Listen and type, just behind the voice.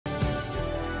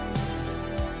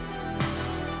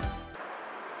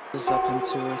up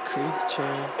into a creature,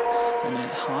 and it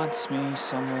haunts me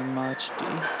somewhere much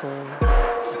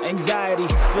deeper. Anxiety,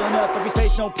 filling up every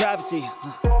space, no privacy.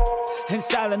 And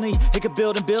silently, it could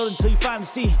build and build until you finally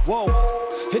see, whoa,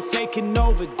 it's taking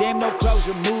over, damn no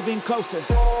closure, moving closer.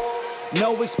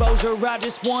 No exposure, I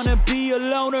just wanna be a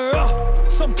loner.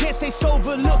 Some can't stay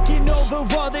sober, looking over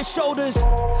all their shoulders,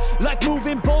 like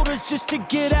moving boulders just to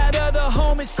get out of the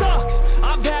home. It sucks,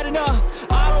 I've had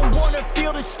enough, I don't wanna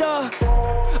feel the stuck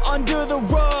under the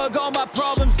rug, all my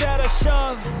problems that I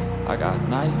shove. I got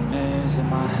nightmares in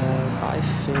my head, I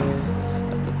fear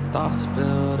that the thoughts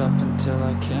build up until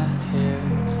I can't hear,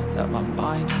 that my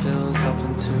mind fills up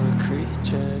into a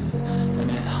creature,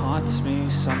 and it haunts me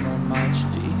somewhere much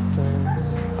deeper.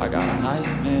 I got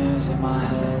nightmares in my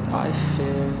head, I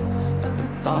fear that the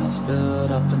thoughts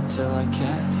build up until I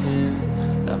can't hear,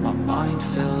 that my mind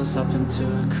fills up into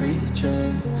a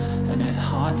creature, and it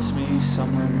haunts me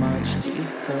somewhere much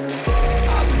deeper.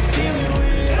 I've been feeling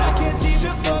weird, I can't seem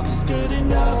to focus good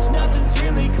enough, nothing's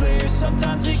really clear,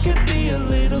 sometimes it could be a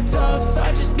little tough.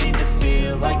 I just need to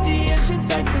feel like the end's in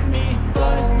sight for me,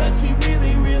 but let's be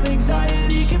really real,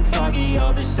 anxiety can foggy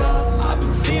all this stuff. I've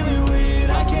been feeling weird,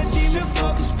 I can't seem to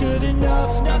focus good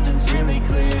enough, nothing's really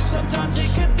clear, sometimes it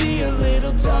could be a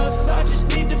little tough. I just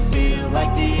need to feel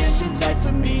like the end's in sight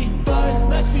for me, but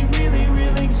let's be really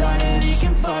real, anxiety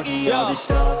can foggy all this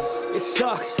stuff. It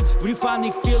sucks when you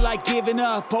finally feel like giving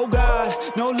up. Oh God,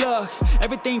 no luck,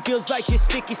 everything feels like you're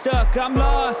sticky stuck. I'm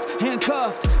lost,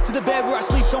 handcuffed to the bed where I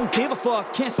sleep, don't give a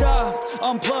fuck. Can't stop,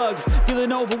 unplug,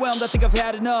 feeling overwhelmed, I think I've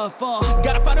had enough.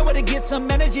 Gotta find a way to get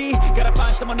some energy, gotta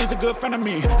find someone who's a good friend of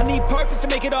me. I need purpose to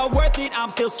make it all worth it, I'm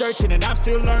still searching and I'm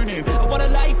still learning. I want a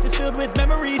life that's filled with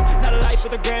memories, not a life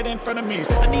with regret in front of me.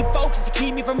 I need focus to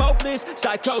keep me from hopeless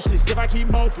psychosis if I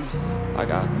keep moping. I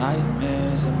got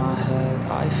nightmares in my head,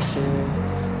 I fear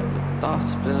that the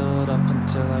thoughts build up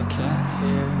until I can't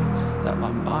hear, that my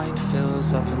mind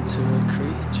fills up into a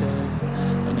creature,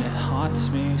 and it haunts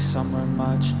me somewhere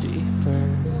much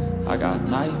deeper. I got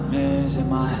nightmares in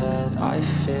my head, I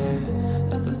fear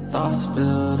that the thoughts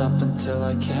build up until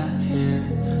I can't hear,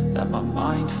 that my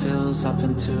mind fills up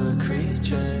into a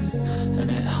creature, and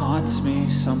it haunts me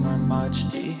somewhere much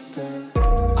deeper.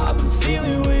 I've been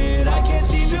feeling weird, I can't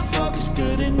seem to focus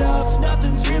good enough,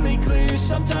 nothing's really clear,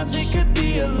 sometimes it could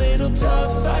be a little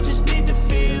tough. I just need to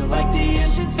feel like the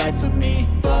end's in sight for me,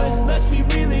 but let's be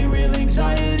really real,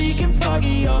 anxiety can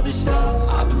foggy all this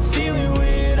stuff. I've been feeling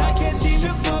weird, I can't seem to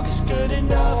focus good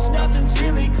enough, nothing's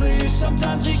really clear,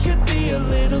 sometimes it could be a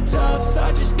little tough.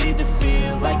 I just